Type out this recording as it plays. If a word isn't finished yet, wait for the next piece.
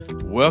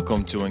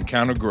Welcome to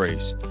Encounter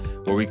Grace,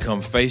 where we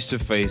come face to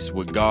face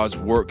with God's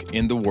work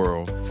in the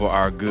world for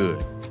our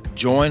good.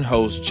 Join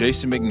host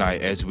Jason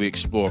McKnight as we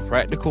explore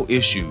practical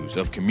issues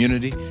of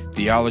community,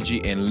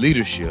 theology, and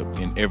leadership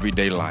in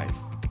everyday life.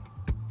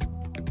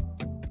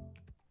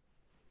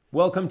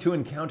 Welcome to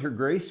Encounter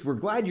Grace. We're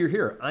glad you're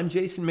here. I'm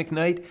Jason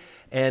McKnight,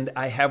 and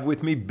I have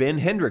with me Ben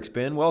Hendricks.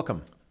 Ben,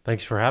 welcome.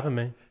 Thanks for having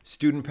me.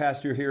 Student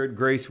pastor here at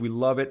Grace. We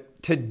love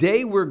it.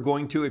 Today we're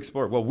going to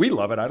explore, well, we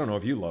love it. I don't know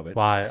if you love it.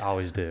 Well, I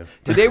always do.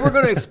 Today we're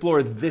going to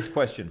explore this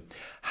question.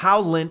 How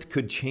Lent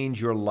could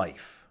change your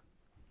life.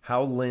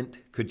 How Lent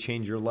could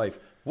change your life.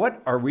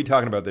 What are we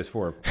talking about this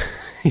for?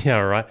 Yeah,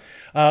 right.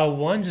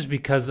 One, just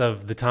because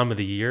of the time of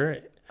the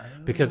year.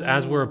 Because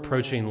as we're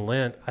approaching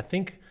Lent, I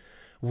think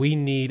we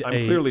need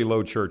I'm clearly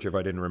low church if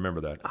I didn't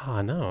remember that.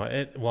 Oh,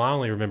 no. Well, I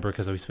only remember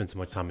because we spent so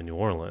much time in New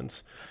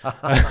Orleans.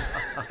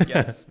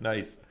 Yes,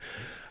 nice.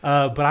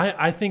 But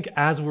I think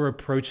as we're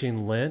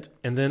approaching Lent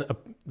and then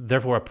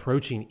therefore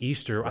approaching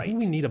Easter, I think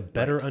we need a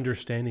better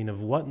understanding of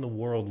what in the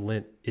world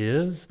Lent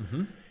is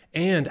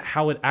and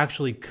how it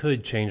actually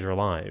could change our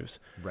lives.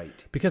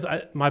 Right. Because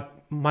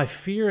my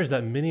fear is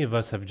that many of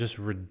us have just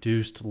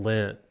reduced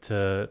Lent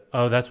to,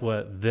 oh, that's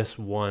what this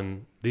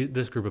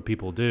group of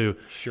people do.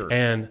 Sure.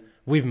 And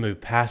we've moved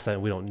past that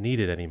and we don't need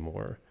it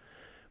anymore.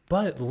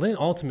 But Lent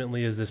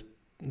ultimately is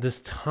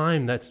this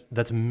time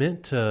that's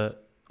meant to,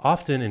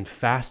 often in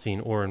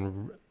fasting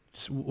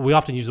we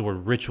often use the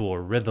word ritual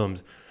or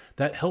rhythms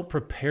that help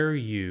prepare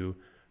you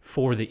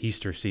for the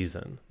Easter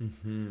season,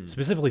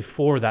 specifically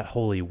for that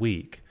Holy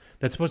Week.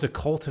 That's supposed to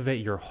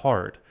cultivate your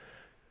heart.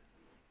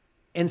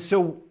 And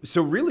so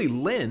really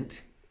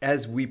Lent,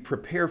 as we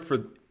prepare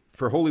for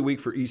Holy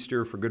Week, for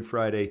Easter, for Good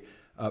Friday,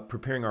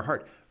 preparing our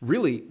heart,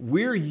 really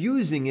we're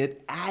using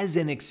it as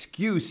an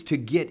excuse to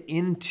get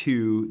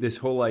into this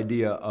whole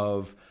idea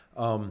of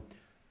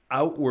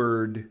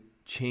outward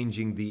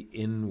changing the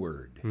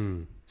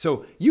inward.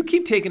 So you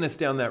keep taking us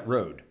down that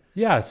road.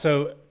 Yeah.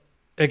 So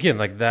again,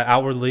 like the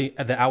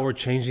outward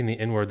changing the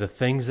inward, the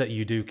things that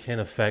you do can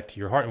affect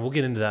your heart. And we'll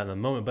get into that in a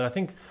moment. But I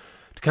think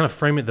to kind of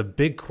frame it, the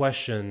big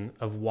question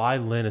of why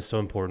Lent is so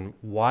important,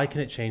 why can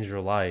it change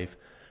your life?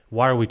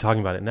 Why are we talking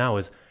about it now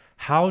is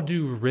how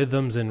do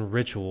rhythms and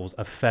rituals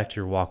affect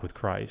your walk with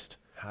Christ?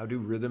 How do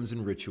rhythms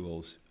and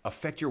rituals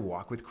affect your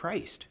walk with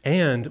Christ?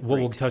 And what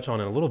we'll touch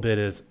on in a little bit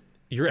is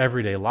your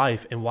everyday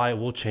life and why it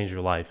will change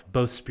your life,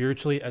 both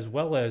spiritually as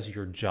well as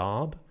your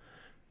job,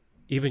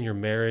 even your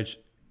marriage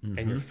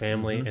and your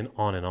family, and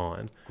on and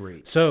on.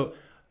 Great. So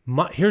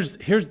here's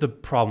the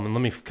problem, and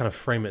let me kind of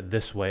frame it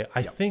this way.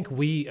 I think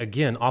we,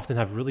 again, often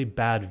have really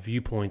bad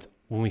viewpoints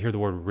when we hear the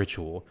word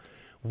ritual.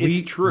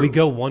 It's true. We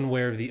go one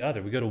way or the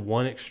other. We go to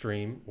one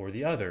extreme or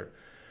the other.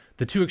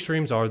 The two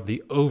extremes are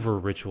the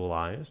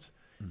over-ritualized.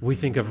 We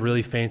think of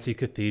really fancy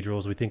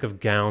cathedrals. We think of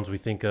gowns. We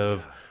think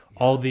of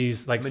all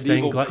these like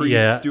medieval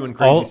priests doing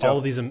crazy stuff. All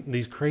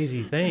these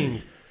crazy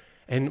things.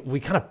 And we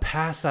kind of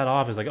pass that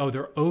off as like, oh,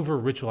 they're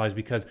over-ritualized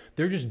because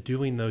they're just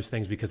doing those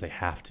things because they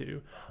have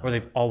to, or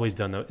they've always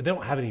done those. They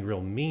don't have any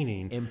real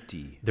meaning.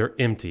 Empty. They're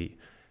empty.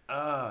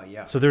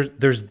 Yeah. So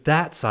there's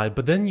that side,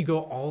 but then you go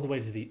all the way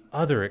to the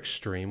other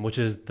extreme, which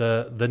is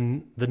the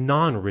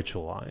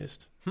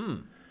non-ritualized,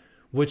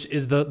 which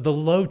is the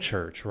low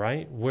church,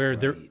 right? Where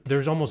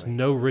there's almost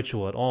no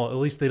ritual at all. At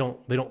least they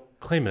don't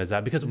claim it as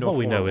that, because what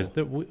we know is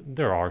that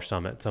there are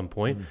some at some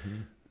point.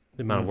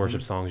 The amount of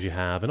worship songs you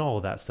have and all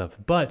of that stuff.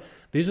 But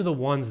these are the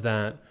ones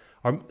that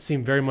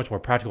seem very much more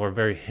practical or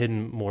very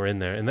hidden more in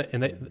there.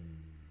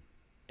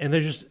 And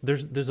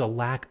there's a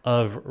lack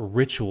of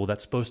ritual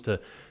that's supposed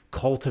to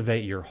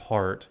cultivate your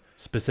heart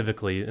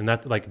specifically, and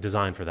that's like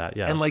designed for that.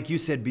 Yeah. And like you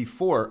said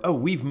before,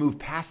 we've moved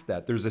past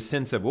that. There's a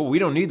sense of, we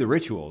don't need the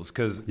rituals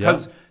because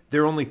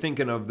they're only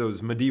thinking of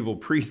those medieval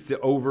priests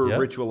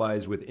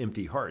over-ritualized with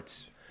empty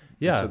hearts.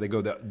 Yeah. And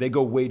so they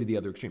go way to the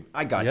other extreme.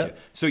 I got you.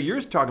 So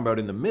you're talking about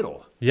in the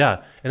middle.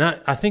 Yeah. And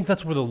I think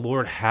that's where the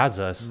Lord has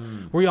us,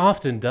 where he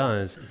often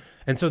does.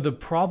 And so the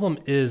problem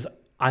is,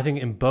 I think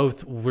in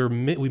both,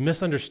 we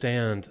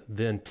misunderstand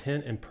the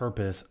intent and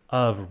purpose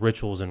of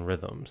rituals and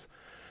rhythms.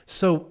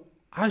 So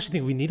I actually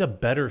think we need a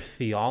better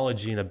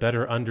theology and a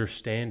better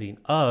understanding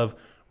of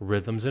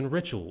rhythms and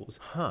rituals.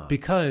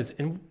 Because,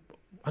 and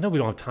I know we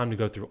don't have time to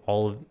go through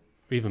all of,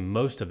 even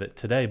most of it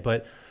today,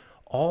 but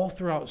all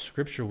throughout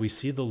Scripture, we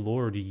see the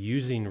Lord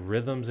using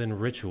rhythms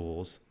and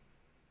rituals.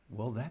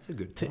 Well, that's a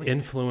good point. To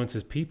influence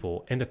his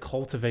people and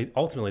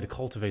ultimately to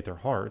cultivate their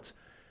hearts.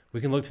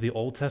 We can look to the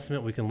Old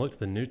Testament, we can look to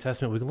the New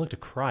Testament, we can look to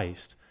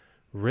Christ.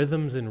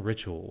 Rhythms and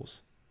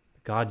rituals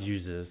God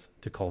uses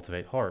to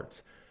cultivate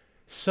hearts.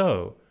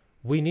 So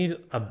we need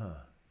a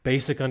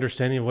basic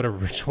understanding of what a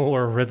ritual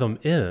or a rhythm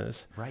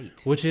is. Right.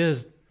 Which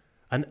is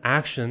an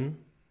action,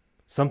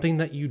 something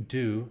that you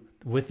do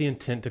with the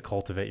intent to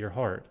cultivate your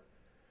heart.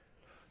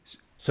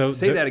 So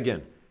say that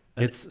again.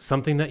 It's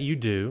something that you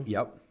do.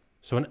 Yep.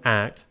 So an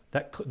act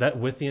that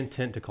with the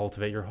intent to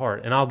cultivate your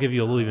heart. And I'll give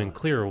you a little even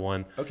clearer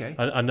one. Okay.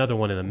 Another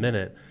one in a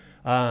minute.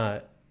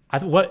 One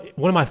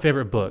of my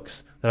favorite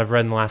books that I've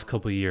read in the last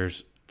couple of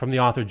years from the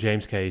author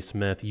James K.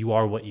 Smith, You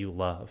Are What You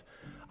Love.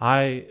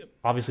 I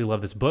obviously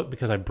love this book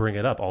because I bring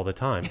it up all the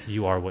time.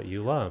 You are what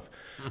you love.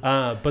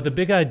 But the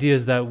big idea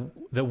is that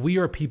we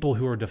are people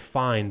who are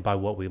defined by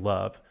what we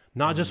love,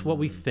 not just what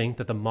we think,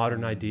 that the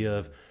modern idea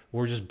of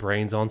we're just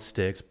brains on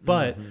sticks,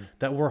 but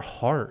that we're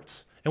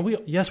hearts. And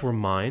we're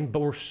mind, but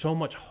we're so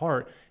much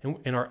heart,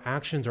 and our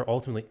actions are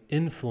ultimately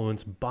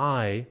influenced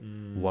by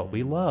what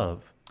we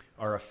love.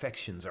 Our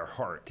affections, our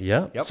heart.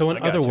 Yep. So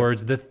in other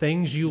words, the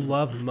things you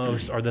love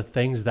most are the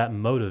things that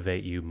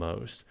motivate you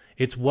most.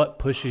 It's what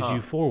pushes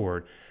you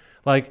forward.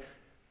 Like,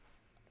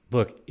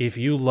 look, if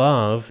you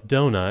love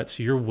donuts,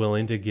 you're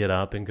willing to get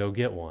up and go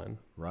get one.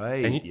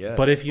 Right. Yes.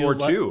 But if you or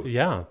two.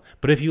 Yeah.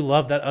 But if you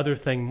love that other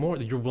thing more,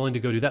 you're willing to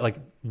go do that. Like,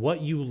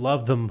 what you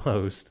love the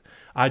most,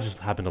 I just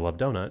happen to love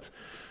donuts,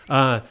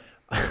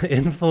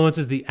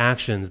 influences the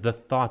actions, the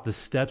thought, the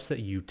steps that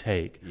you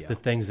take, the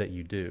things that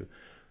you do.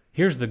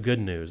 Here's the good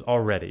news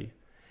already.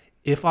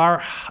 If our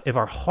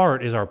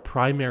heart is our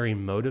primary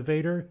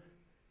motivator,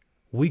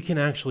 we can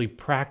actually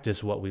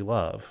practice what we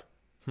love.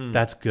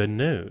 That's good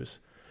news.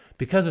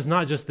 Because it's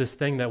not just this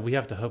thing that we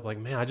have to hope, like,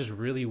 man, I just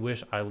really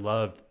wish I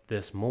loved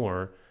this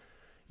more.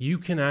 You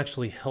can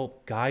actually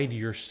help guide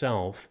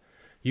yourself.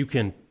 You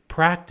can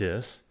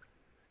practice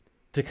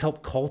to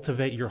help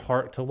cultivate your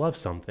heart to love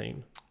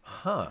something.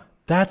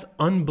 That's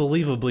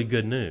unbelievably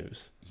good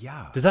news.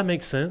 Yeah. Does that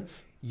make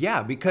sense?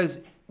 Yeah,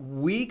 because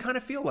we kind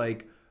of feel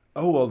like,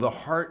 oh, well, the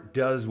heart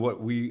does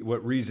what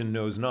reason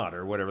knows not,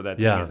 or whatever that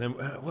thing is. And,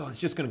 well, it's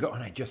just going to go,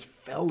 and I just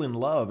fell in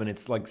love, and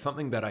it's like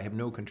something that I have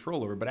no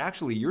control over. But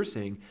actually, you're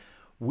saying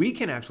we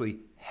can actually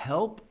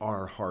help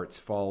our hearts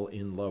fall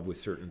in love with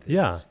certain things.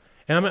 Yeah.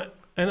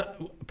 And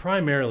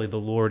primarily the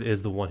Lord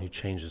is the one who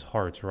changes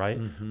hearts, right?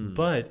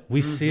 But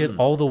we see it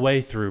all the way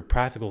through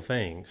practical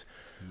things.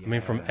 I mean,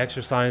 from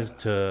exercise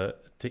to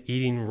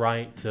eating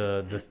right,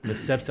 to the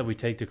steps that we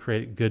take to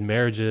create good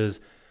marriages,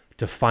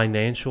 to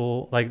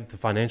the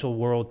financial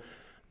world.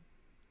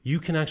 You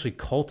can actually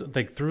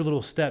through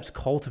little steps,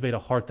 cultivate a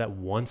heart that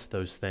wants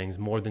those things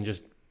more than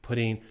just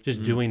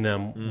doing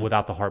them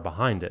without the heart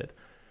behind it.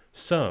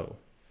 So,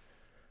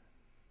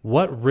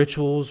 what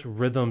rituals,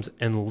 rhythms,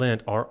 and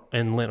Lent are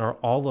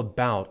all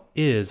about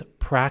is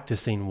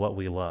practicing what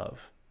we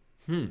love.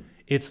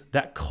 It's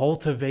that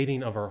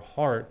cultivating of our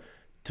heart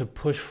to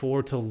push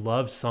forward, to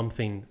love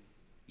something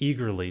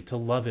eagerly, to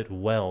love it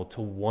well,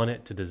 to want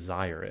it, to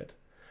desire it.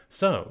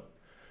 So,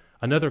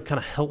 another kind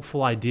of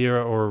helpful idea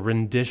or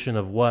rendition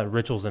of what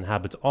rituals and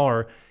habits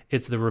are,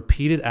 it's the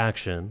repeated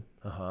action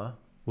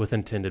with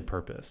intended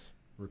purpose.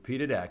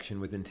 Repeated action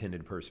with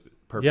intended purpose.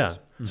 Yeah.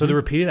 So the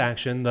repeated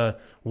action,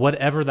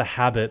 whatever the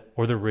habit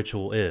or the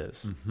ritual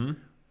is,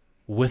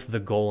 with the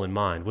goal in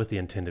mind, with the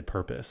intended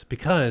purpose.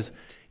 Because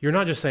you're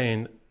not just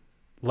saying,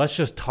 let's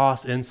just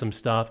toss in some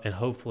stuff and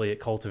hopefully it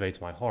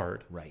cultivates my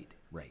heart. Right.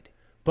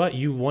 But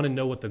you want to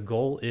know what the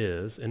goal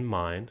is in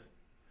mind,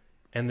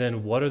 and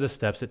then what are the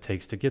steps it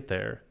takes to get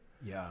there.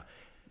 Yeah.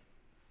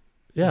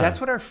 That's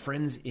what our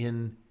friends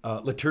in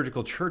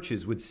liturgical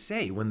churches would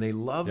say when they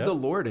love the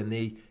Lord and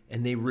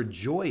they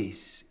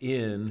rejoice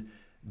in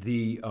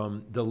the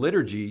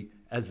liturgy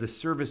as the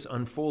service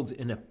unfolds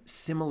in a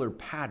similar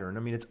pattern. I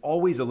mean, it's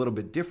always a little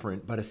bit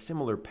different, but a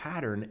similar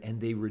pattern, and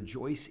they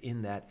rejoice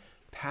in that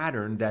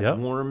pattern that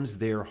warms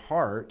their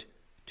heart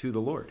to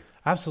the Lord.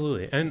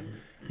 Absolutely. And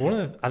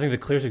I think the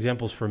clearest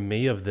examples for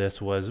me of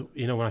this was,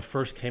 when I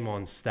first came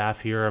on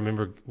staff here, I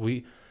remember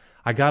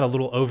I got a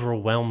little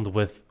overwhelmed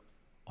with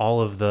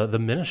all of the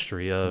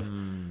ministry of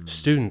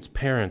students,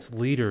 parents,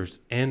 leaders,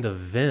 and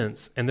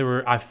events. And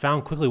I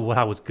found quickly what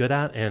I was good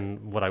at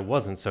and what I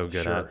wasn't so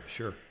good at.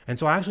 Sure. And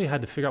so I actually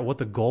had to figure out what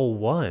the goal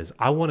was.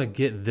 I want to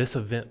get this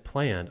event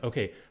planned.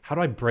 Okay, how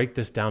do I break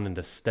this down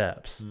into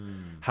steps?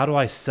 How do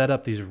I set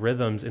up these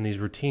rhythms and these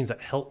routines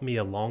that help me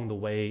along the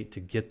way to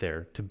get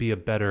there, to be a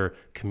better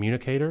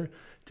communicator,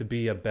 to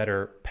be a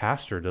better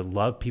pastor, to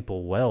love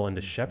people well and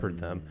to shepherd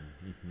them?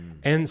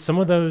 And some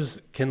of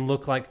those can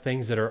look like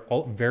things that are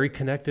all very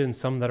connected and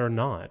some that are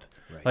not.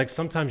 Right. Like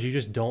sometimes you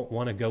just don't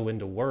want to go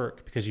into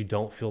work because you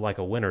don't feel like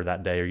a winner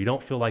that day, or you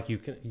don't feel like you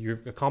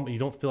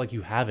don't feel like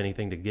you have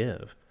anything to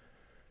give.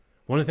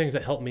 One of the things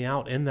that helped me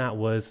out in that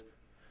was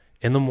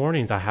in the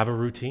mornings I have a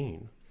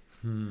routine.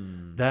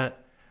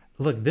 That,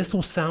 look, this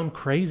will sound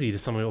crazy to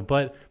some people,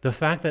 but the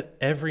fact that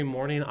every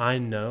morning I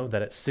know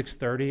that at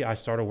 6:30 I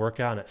start a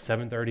workout and at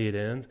 7:30 it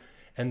ends,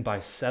 and by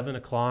 7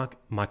 o'clock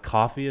my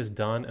coffee is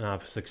done and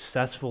I've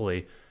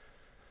successfully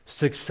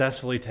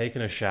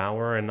taken a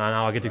shower, and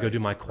now I get to go do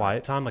my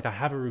quiet time. Like, I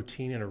have a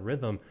routine and a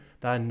rhythm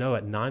that I know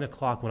at 9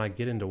 o'clock when I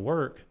get into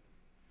work,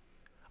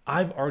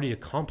 I've already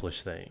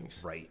accomplished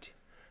things. Right.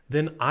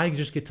 Then I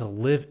just get to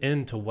live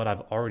into what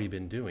I've already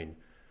been doing.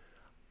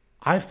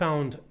 I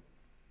found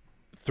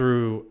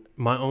through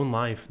my own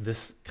life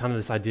this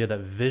idea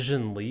that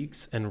vision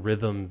leaks and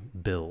rhythm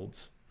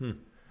builds.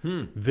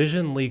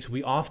 Vision leaks.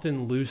 We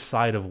often lose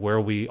sight of where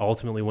we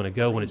ultimately want to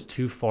go when it's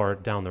too far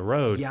down the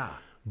road. Yeah.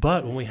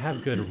 But when we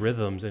have good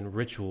rhythms and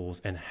rituals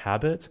and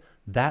habits,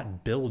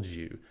 that builds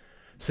you.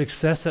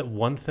 Success at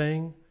one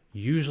thing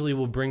usually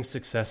will bring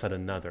success at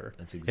another.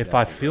 That's If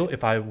I exactly feel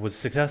if I was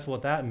successful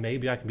at that,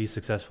 maybe I can be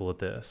successful at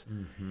this.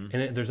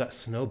 And there's that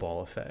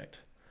snowball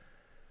effect.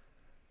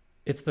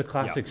 It's the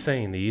classic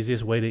saying, the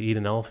easiest way to eat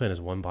an elephant is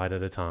one bite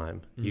at a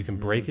time. You can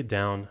break it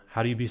down.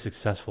 How do you be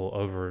successful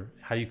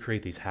how do you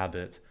create these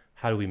habits?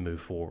 How do we move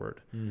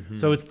forward?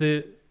 So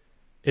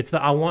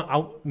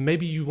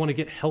maybe you want to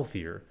get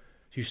healthier.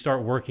 So you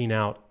start working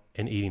out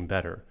and eating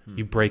better.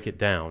 You break it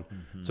down.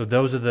 So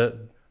those are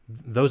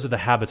the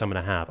habits I'm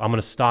going to have. I'm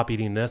going to stop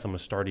eating this. I'm going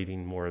to start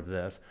eating more of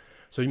this.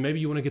 So maybe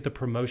you want to get the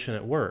promotion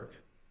at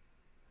work.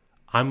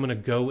 I'm going to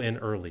go in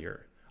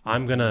earlier.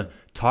 I'm going to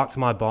talk to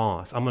my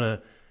boss. I'm going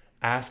to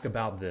ask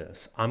about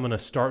this. I'm going to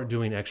start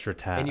doing extra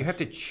tasks. And you have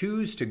to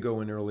choose to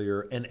go in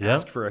earlier and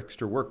ask for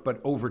extra work.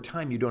 But over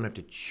time, you don't have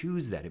to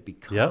choose that. It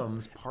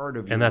becomes part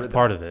of your And that's rhythm.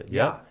 part of it.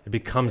 Yeah. It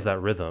becomes that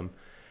rhythm.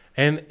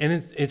 And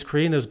it's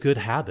creating those good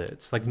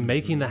habits, like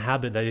making the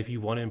habit that if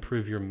you want to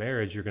improve your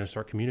marriage, you're going to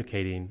start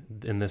communicating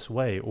in this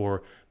way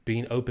or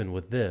being open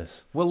with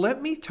this. Well,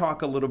 let me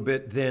talk a little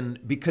bit then,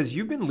 because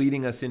you've been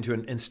leading us into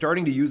and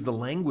starting to use the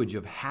language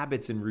of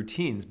habits and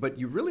routines, but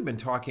you've really been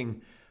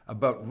talking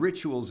about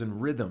rituals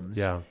and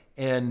rhythms,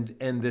 and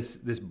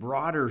this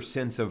broader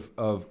sense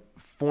of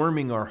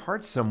forming our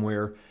hearts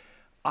somewhere.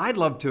 I'd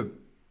love to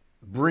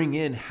bring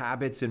in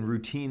habits and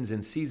routines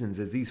and seasons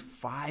as these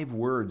 5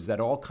 words that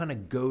all kind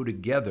of go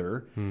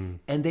together,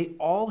 and they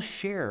all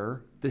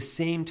share the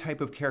same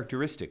type of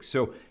characteristics.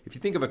 So if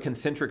you think of a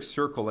concentric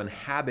circle, and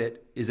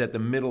habit is at the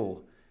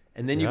middle,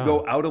 and then you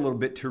go out a little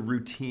bit to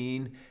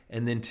routine,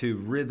 and then to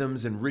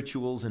rhythms and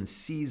rituals and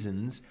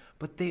seasons,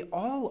 but they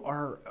all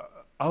are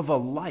of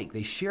alike.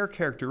 They share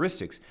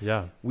characteristics.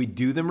 Yeah. We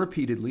do them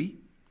repeatedly.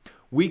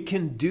 We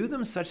can do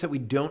them such that we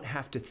don't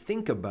have to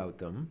think about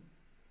them.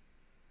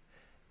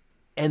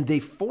 And they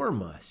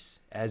form us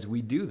as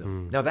we do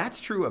them. Now,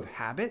 that's true of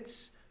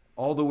habits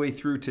all the way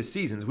through to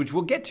seasons, which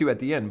we'll get to at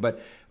the end.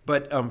 But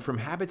from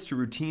habits to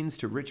routines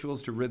to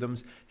rituals to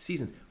rhythms,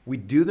 seasons, we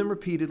do them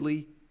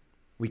repeatedly.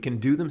 We can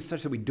do them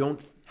such that we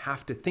don't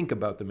have to think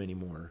about them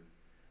anymore.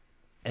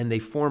 And they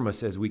form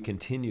us as we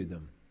continue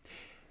them.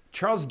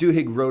 Charles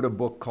Duhigg wrote a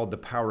book called The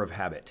Power of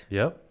Habit.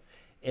 Yep.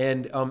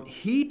 And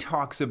he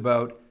talks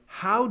about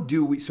how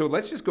do we, so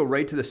let's just go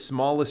right to the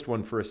smallest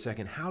one for a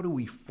second. How do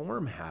we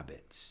form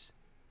habits?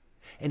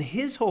 And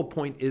his whole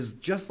point is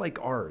just like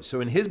ours.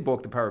 So in his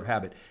book, The Power of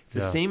Habit, it's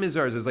the same as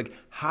ours. It's like,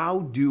 how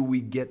do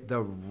we get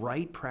the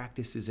right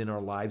practices in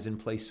our lives in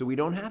place so we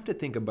don't have to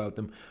think about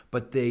them,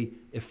 but they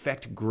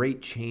effect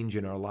great change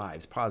in our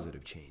lives,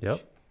 positive change.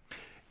 Yep.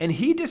 And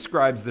he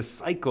describes the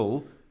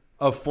cycle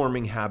of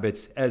forming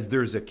habits as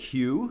there's a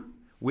cue,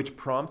 which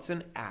prompts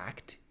an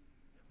act,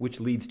 which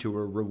leads to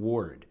a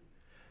reward.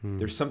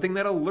 There's something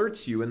that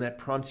alerts you and that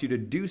prompts you to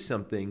do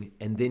something,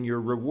 and then you're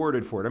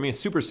rewarded for it. I mean, a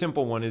super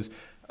simple one is,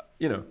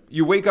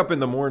 you wake up in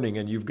the morning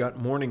and you've got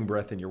morning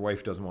breath and your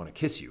wife doesn't want to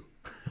kiss you.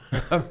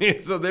 I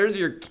mean, so there's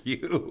your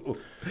cue,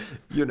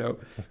 So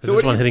Is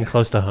this one hitting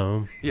close to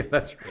home? Yeah,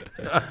 that's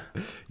right.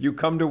 You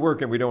come to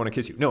work and we don't want to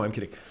kiss you. No, I'm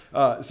kidding.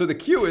 So the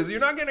cue is you're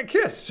not going to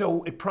kiss.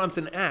 So it prompts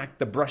an act,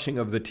 the brushing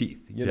of the teeth,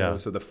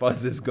 so the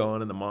fuzz is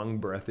gone and the morning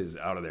breath is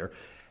out of there.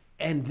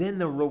 And then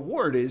the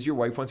reward is your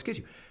wife wants to kiss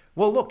you.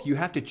 Well, look, you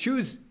have to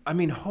choose. I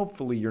mean,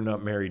 hopefully you're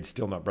not married,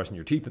 still not brushing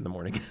your teeth in the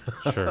morning.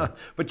 Sure.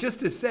 But just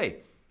to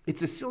say,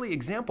 it's a silly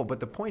example, but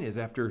the point is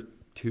after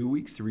 2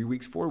 weeks, 3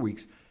 weeks, 4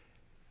 weeks,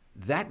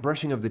 that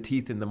brushing of the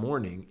teeth in the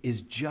morning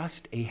is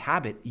just a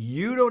habit.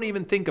 You don't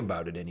even think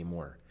about it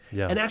anymore.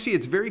 Yeah. And actually,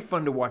 it's very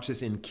fun to watch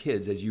this in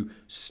kids as you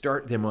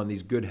start them on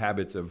these good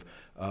habits of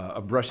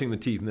brushing the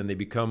teeth, and then they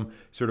become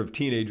sort of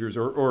teenagers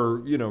or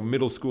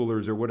middle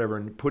schoolers or whatever,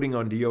 and putting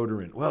on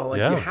deodorant. Well,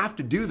 you have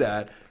to do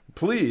that,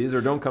 please,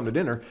 or don't come to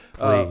dinner.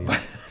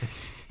 Please.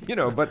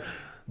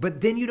 But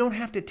then you don't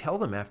have to tell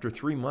them after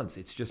 3 months.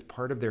 It's just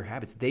part of their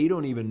habits. They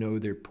don't even know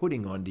they're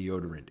putting on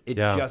deodorant. It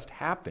just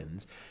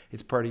happens.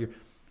 It's part of your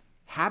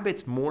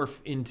habits. Morph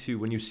into,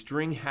 when you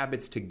string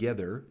habits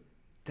together,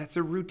 that's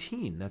a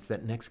routine. That's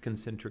that next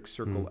concentric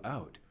circle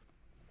out.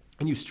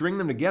 And you string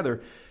them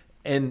together,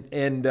 and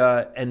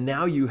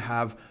now you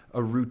have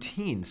a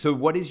routine. So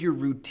what is your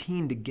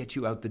routine to get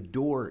you out the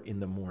door in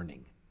the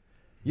morning?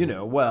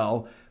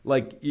 The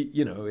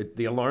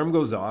alarm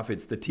goes off.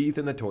 It's the teeth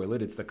in the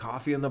toilet. It's the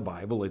coffee and the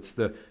Bible. It's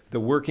the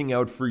working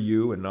out for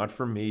you and not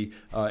for me.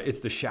 It's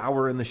the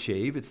shower and the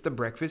shave. It's the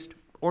breakfast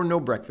or no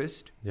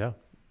breakfast. Yeah.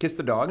 Kiss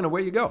the dog and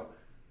away you go.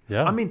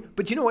 Yeah. I mean,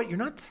 but you know what? You're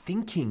not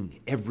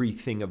thinking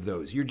everything of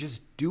those. You're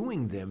just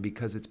doing them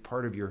because it's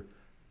part of your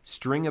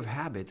string of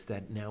habits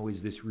that now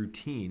is this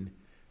routine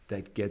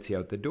that gets you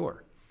out the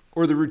door.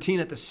 Or the routine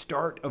at the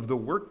start of the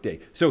workday.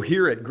 So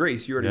here at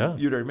Grace, you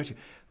already mentioned,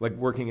 like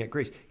working at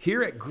Grace.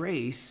 Here at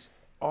Grace,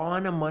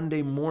 on a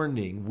Monday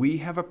morning, we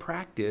have a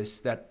practice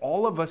that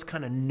all of us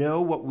kind of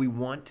know what we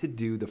want to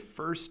do the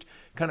first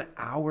kind of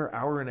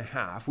hour and a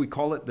half. We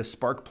call it the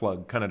spark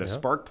plug, kind of to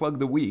spark plug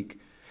the week.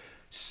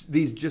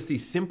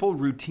 These simple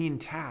routine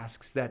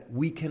tasks that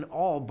we can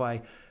all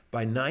by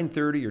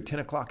 9:30 or 10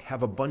 o'clock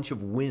have a bunch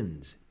of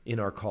wins. in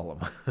our column.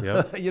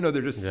 Yep.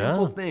 They're just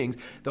simple Yeah. things.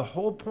 The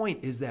whole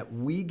point is that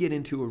we get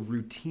into a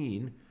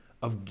routine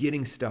of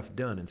getting stuff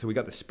done. And so we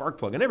got the spark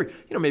plug.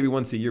 And maybe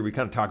once a year we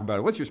kind of talk about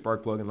it. What's your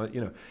spark plug?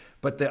 And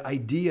but the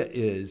idea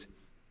is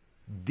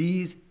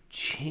these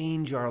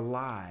change our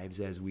lives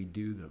as we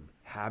do them.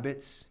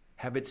 Habits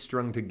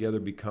strung together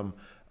become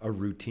a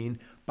routine.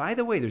 By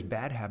the way, there's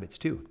bad habits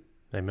too.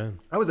 Amen.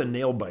 I was a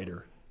nail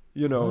biter,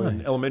 in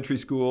Nice. elementary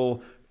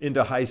school,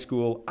 into high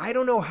school. I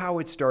don't know how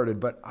it started,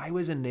 but I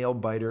was a nail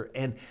biter,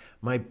 and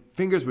my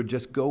fingers would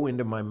just go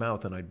into my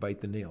mouth and I'd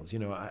bite the nails. I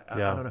don't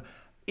know.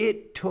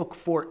 It took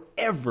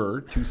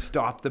forever to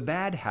stop the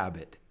bad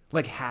habit.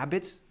 Like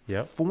habits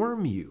Yep.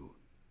 form you.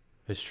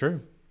 It's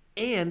true.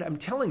 And I'm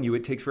telling you,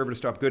 it takes forever to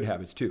stop good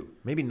habits too.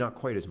 Maybe not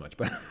quite as much,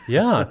 but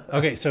Yeah.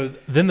 Okay. So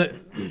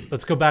then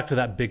let's go back to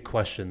that big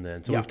question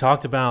then. So Yeah. we've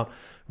talked about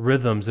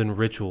rhythms and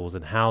rituals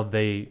and how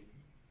they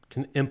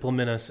can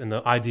implement us, and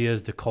the idea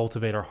is to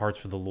cultivate our hearts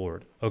for the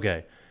Lord.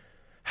 Okay.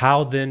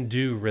 How then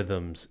do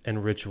rhythms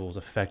and rituals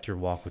affect your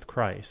walk with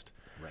Christ?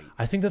 Right.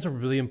 I think that's a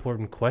really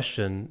important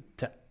question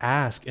to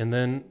ask and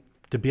then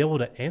to be able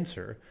to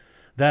answer.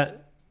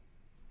 That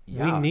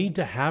we need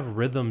to have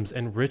rhythms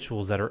and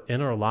rituals that are in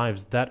our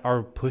lives that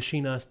are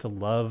pushing us to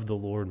love the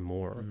Lord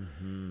more.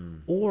 Mm-hmm.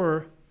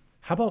 Or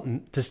how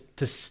about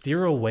to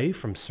steer away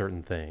from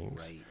certain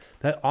things? Right.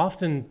 That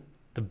often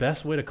the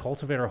best way to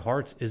cultivate our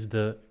hearts is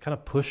to kind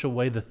of push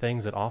away the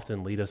things that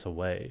often lead us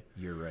away.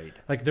 You're right.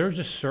 Like there's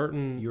just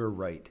certain You're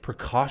right.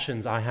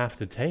 precautions I have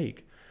to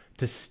take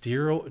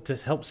to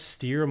help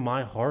steer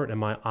my heart and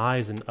my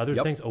eyes and other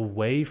Yep. things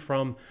away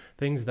from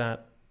things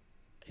that,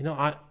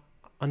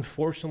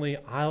 unfortunately,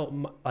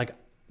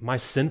 my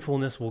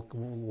sinfulness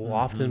will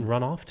often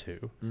run off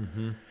to.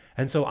 Mm-hmm.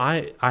 And so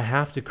I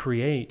have to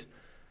create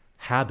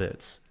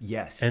habits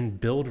Yes. and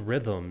build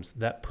rhythms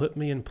that put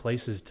me in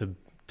places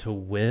to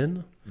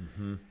win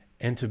Mm-hmm.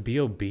 and to be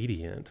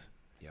obedient,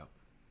 Yep.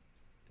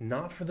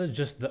 not for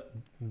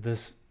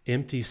this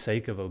empty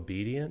sake of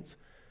obedience,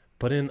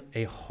 but in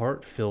a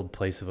heart-filled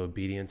place of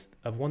obedience,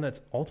 of one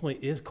that's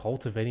ultimately is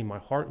cultivating my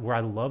heart, where I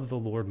love the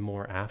Lord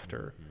more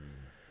after.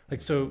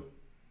 Like, so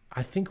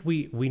I think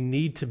we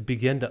need to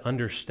begin to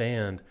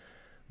understand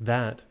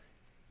that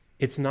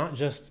it's not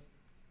just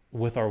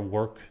with our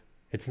work,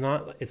 it's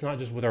not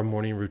just with our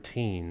morning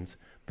routines,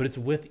 but it's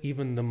with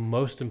even the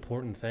most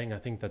important thing I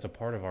think that's a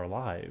part of our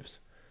lives.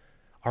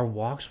 Our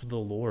walks with the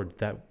Lord,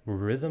 that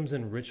rhythms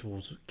and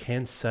rituals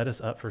can set us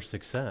up for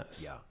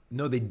success. Yeah.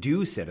 No, they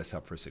do set us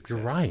up for success.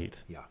 You're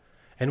right. Yeah.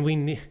 And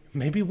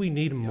maybe we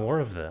need more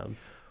of them.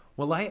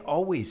 Well, I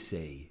always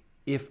say,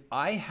 if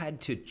I had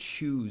to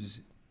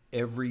choose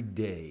every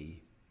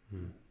day,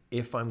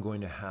 if I'm going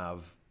to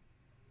have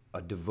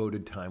a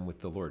devoted time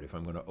with the Lord, if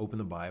I'm going to open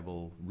the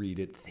Bible, read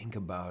it, think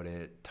about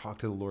it, talk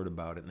to the Lord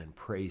about it, and then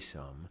pray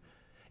some,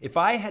 if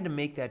I had to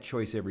make that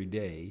choice every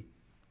day,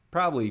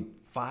 probably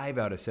 5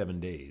 out of 7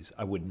 days,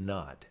 I would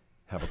not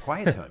have a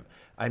quiet time.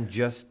 I'm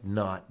just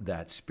not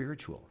that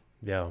spiritual.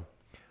 Yeah.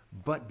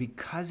 But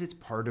because it's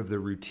part of the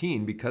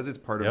routine, because it's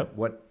part of Yep.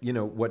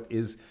 what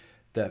is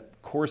the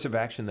course of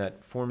action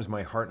that forms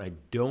my heart, and I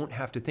don't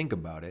have to think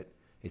about it,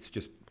 it's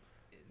just,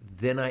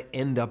 then I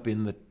end up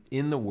in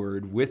the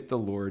Word with the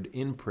Lord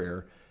in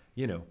prayer,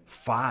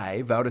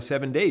 5 out of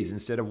 7 days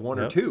instead of 1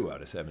 or Yep. 2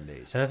 out of 7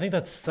 days. And I think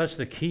that's such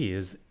the key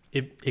is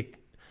it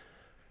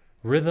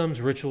rhythms,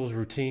 rituals,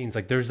 routines.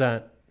 Like there's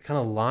that kind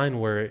of line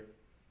where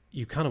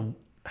you kind of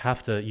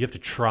have to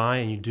try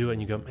and you do it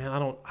and you go, man,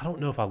 I don't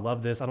know if I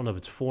love this. I don't know if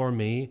it's for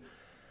me.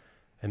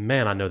 And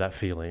man, I know that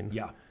feeling.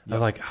 Yeah. I'm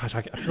like, gosh,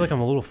 I feel like I'm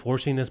a little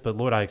forcing this, but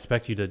Lord, I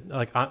expect you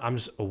to, I'm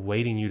just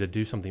awaiting you to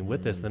do something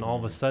with this. Then all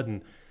of a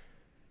sudden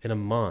in a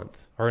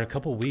month or in a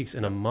couple of weeks,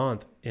 in a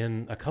month,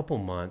 in a couple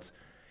months,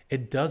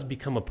 it does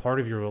become a part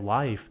of your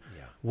life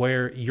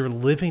where you're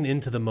living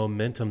into the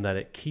momentum that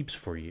it keeps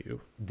for you.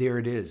 There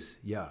it is.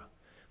 Yeah.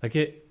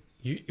 Like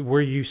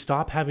where you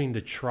stop having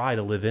to try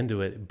to live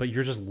into it, but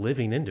you're just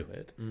living into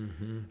it.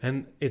 Mm-hmm.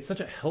 And it's such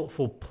a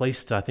helpful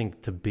place I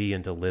think to be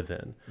and to live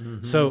in.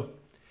 Mm-hmm. So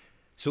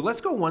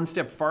let's go one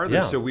step farther.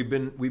 Yeah. So we've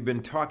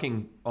been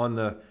talking on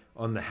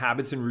the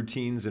habits and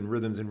routines and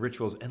rhythms and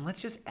rituals, and let's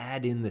just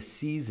add in the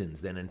seasons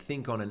then and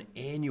think on an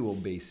annual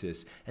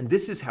basis. And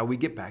this is how we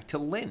get back to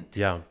Lent.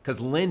 Yeah. Because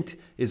Lent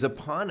is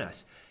upon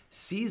us.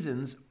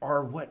 Seasons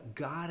are what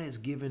God has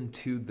given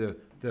to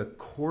the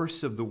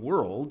course of the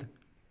world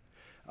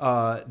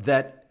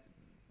that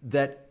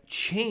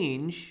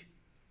change,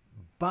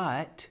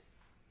 but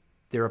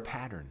they're a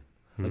pattern.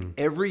 Like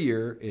every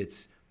year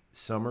it's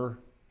summer,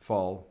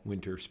 fall,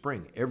 winter,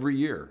 spring. Every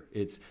year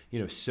it's,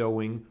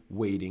 sowing,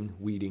 waiting,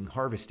 weeding,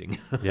 harvesting.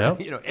 Yeah.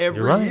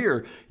 Every right.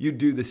 year you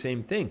do the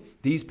same thing.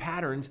 These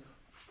patterns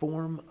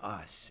form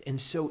us.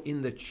 And so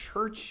in the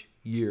church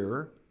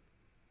year,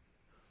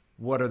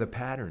 what are the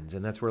patterns?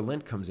 And that's where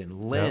Lent comes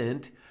in.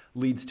 Lent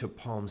leads to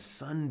Palm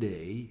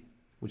Sunday,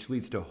 which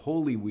leads to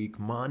Holy Week,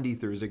 Maundy,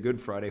 Thursday,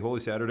 Good Friday, Holy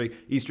Saturday,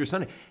 Easter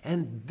Sunday.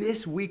 And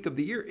this week of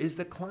the year is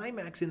the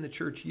climax in the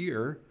church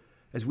year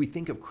as we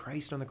think of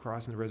Christ on the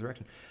cross and the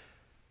resurrection.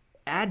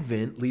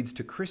 Advent leads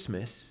to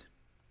Christmas,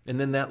 and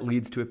then that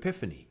leads to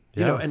Epiphany.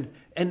 You Yeah. know,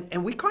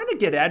 and we kind of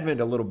get Advent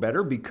a little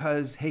better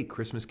because, hey,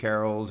 Christmas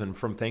carols, and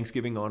from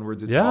Thanksgiving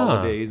onwards, it's Yeah.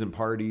 holidays and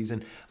parties.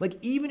 And like,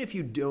 even if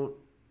you don't,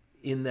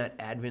 in that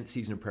Advent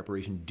season of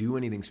preparation, do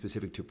anything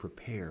specific to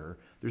prepare,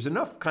 there's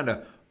enough kind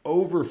of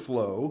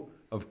overflow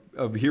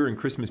of hearing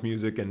Christmas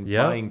music and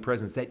Yeah. buying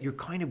presents that you're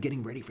kind of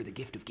getting ready for the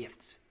gift of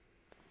gifts.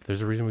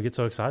 There's a reason we get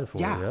so excited for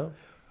Yeah. it. Yeah.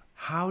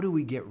 How do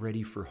we get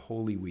ready for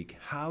Holy Week?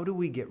 How do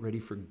we get ready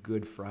for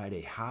Good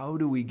Friday? How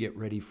do we get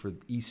ready for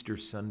Easter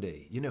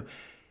Sunday? You know,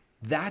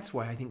 that's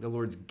why I think the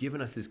Lord's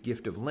given us this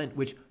gift of Lent,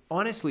 which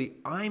honestly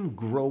I'm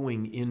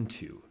growing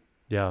into,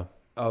 Yeah.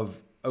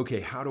 of,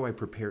 okay, how do I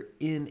prepare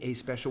in a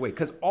special way?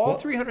 Because all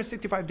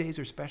 365 days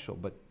are special,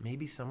 but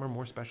maybe some are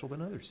more special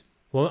than others.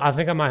 Well, I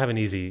think I might have an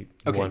easy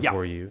Okay, one yeah.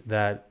 for you.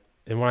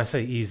 And when I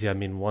say easy, I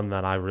mean one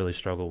that I really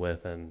struggle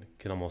with and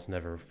can almost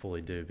never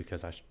fully do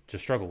because I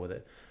just struggle with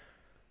it.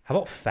 How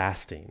about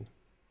fasting?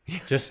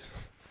 Just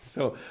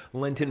So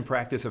Lenten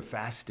practice of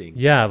fasting.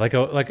 yeah,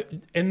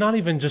 and not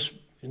even just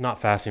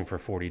not fasting for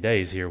 40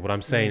 days here. What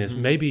I'm saying is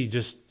maybe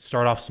just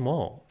start off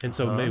small, and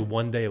so maybe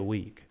one day a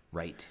week.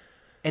 Right.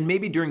 And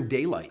maybe during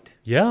daylight.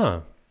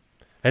 Yeah,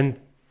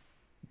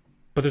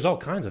 but there's all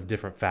kinds of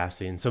different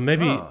fasting. So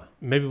maybe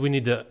we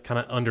need to kind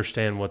of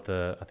understand what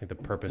the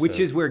purpose Which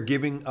of, is where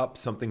giving up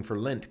something for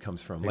Lent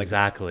comes from. Like,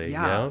 exactly.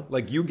 yeah,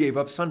 like you gave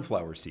up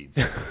sunflower seeds.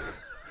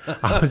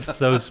 I was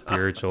so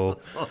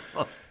spiritual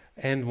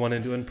and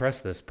wanted to impress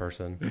this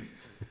person.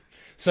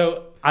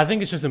 So I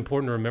think it's just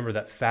important to remember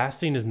that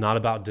fasting is not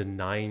about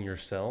denying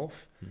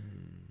yourself.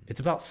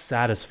 It's about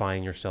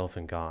satisfying yourself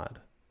in God.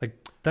 Like,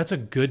 that's a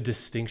good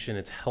distinction.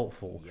 It's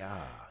helpful.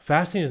 Yeah.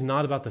 Fasting is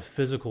not about the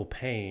physical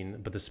pain,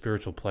 but the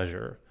spiritual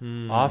pleasure.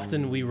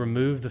 Often we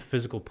remove the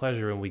physical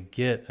pleasure and we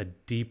get a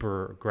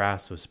deeper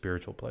grasp of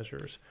spiritual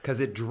pleasures. Because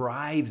it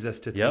drives us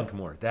to Yep. think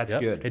more. That's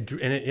Yep. good.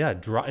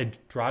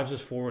 It drives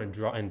us forward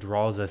and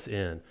draws us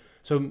in.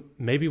 So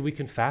maybe we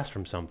can fast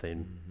from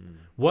something.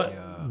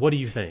 What do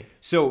you think?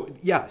 So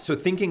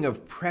thinking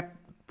of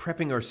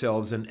prepping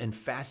ourselves and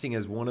fasting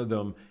as one of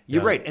them.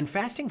 You're Yeah. right. And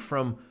fasting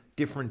from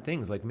different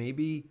things. Like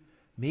maybe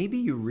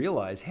you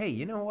realize, hey,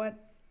 you know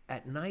what?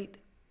 At night,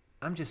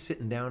 I'm just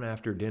sitting down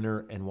after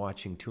dinner and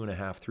watching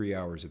 2.5, 3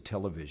 hours of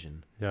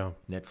television, Yeah.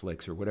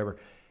 Netflix or whatever.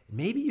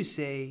 Maybe you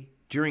say,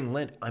 during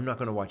Lent, I'm not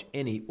going to watch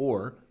any,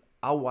 or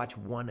I'll watch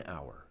 1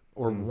 hour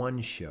or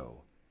one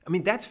show. I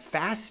mean, that's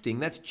fasting.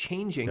 That's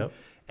changing. Yep.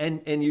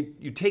 And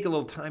you take a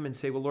little time and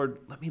say, well, Lord,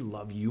 let me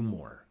love you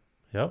more.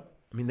 Yep.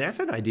 I mean, that's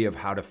an idea of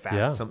how to fast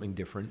Yeah. something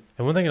different.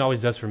 And one thing it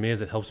always does for me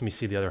is it helps me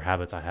see the other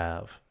habits I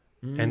have.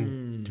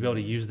 And to be able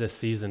to use this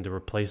season to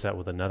replace that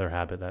with another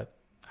habit that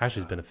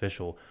actually is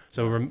beneficial.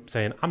 So we're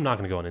saying, I'm not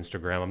going to go on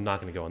Instagram. I'm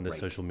not going to go on this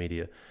social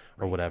media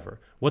or whatever.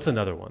 What's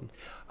another one?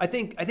 I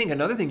think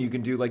another thing you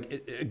can do,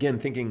 like, again,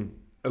 thinking,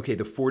 okay,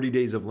 the 40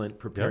 days of Lent,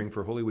 preparing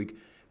for Holy Week,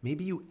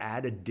 maybe you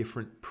add a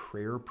different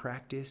prayer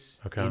practice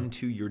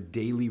into your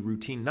daily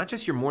routine, not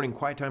just your morning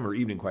quiet time or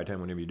evening quiet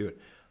time, whenever you do it.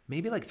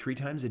 Maybe like 3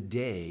 times a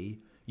day,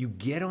 you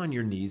get on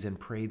your knees and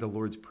pray the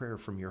Lord's Prayer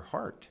from your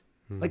heart.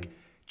 Like,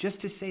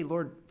 just to say,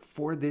 Lord,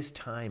 for this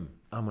time,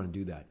 I'm going to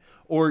do that.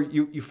 Or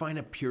you find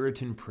a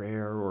Puritan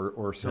prayer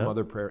or some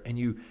other prayer, and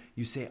you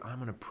say, I'm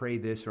going to pray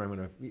this, or I'm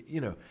going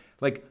to,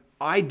 like,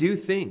 I do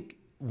think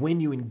when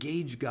you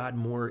engage God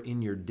more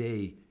in your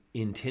day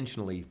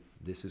intentionally,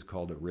 this is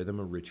called a rhythm,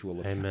 a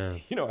ritual,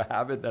 Amen. a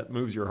habit that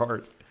moves your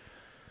heart.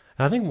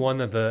 And I think one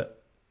that the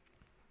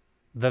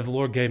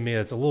Lord gave me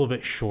that's a little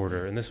bit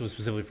shorter, and this was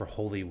specifically for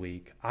Holy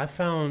Week. I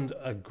found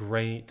a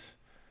great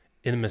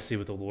intimacy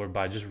with the Lord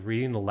by just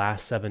reading the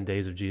last 7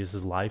 days of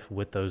Jesus' life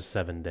with those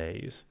 7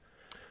 days.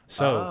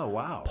 So,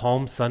 wow.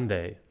 Palm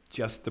Sunday.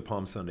 Just the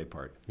Palm Sunday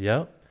part.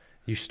 Yep.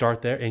 You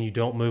start there and you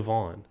don't move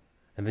on.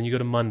 And then you go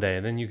to Monday,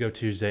 and then you go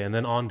Tuesday, and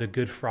then on to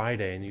Good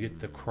Friday, and you get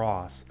the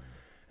cross.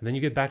 And then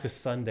you get back to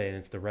Sunday, and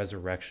it's the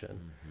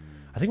resurrection.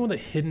 I think one of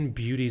the hidden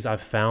beauties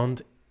I've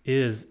found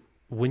is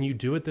when you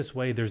do it this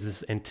way, there's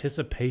this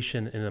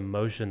anticipation and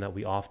emotion that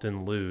we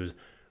often lose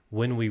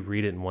when we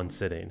read it in one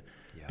sitting.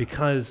 Yeah.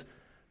 Because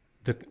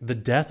the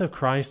death of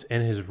Christ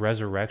and his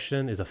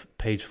resurrection is a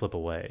page flip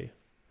away.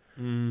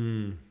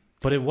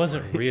 But it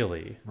wasn't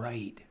really.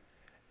 Right.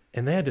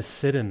 And they had to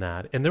sit in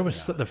that. And there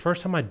was the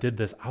first time I did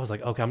this, I was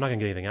like, okay, I'm not going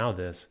to get anything out of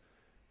this.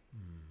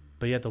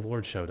 But yet the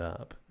Lord showed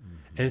up.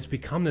 And it's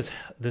become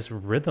this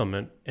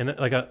rhythm and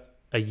like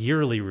a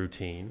yearly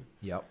routine.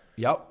 Yep.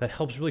 That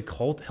helps really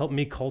help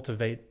me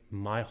cultivate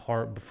my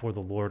heart before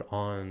the Lord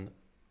on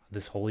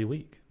this Holy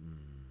Week.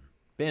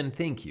 Ben,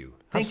 thank you.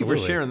 Thank you Absolutely.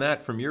 for sharing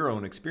that from your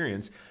own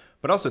experience.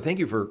 But also thank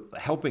you for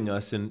helping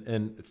us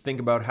and think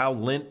about how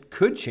Lent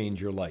could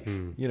change your life.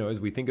 As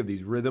we think of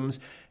these rhythms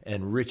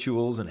and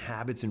rituals and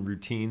habits and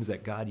routines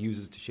that God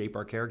uses to shape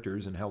our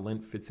characters and how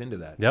Lent fits into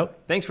that.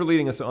 Yep. Thanks for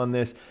leading us on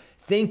this.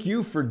 Thank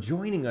you for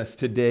joining us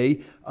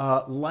today.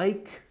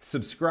 Like,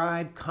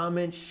 subscribe,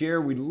 comment,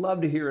 share. We'd love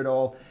to hear it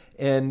all.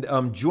 And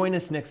join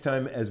us next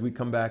time as we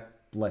come back.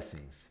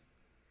 Blessings.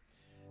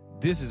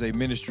 This is a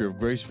ministry of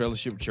Grace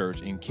Fellowship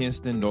Church in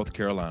Kinston, North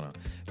Carolina.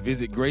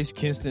 Visit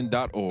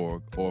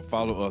gracekinston.org or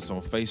follow us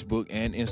on Facebook and Instagram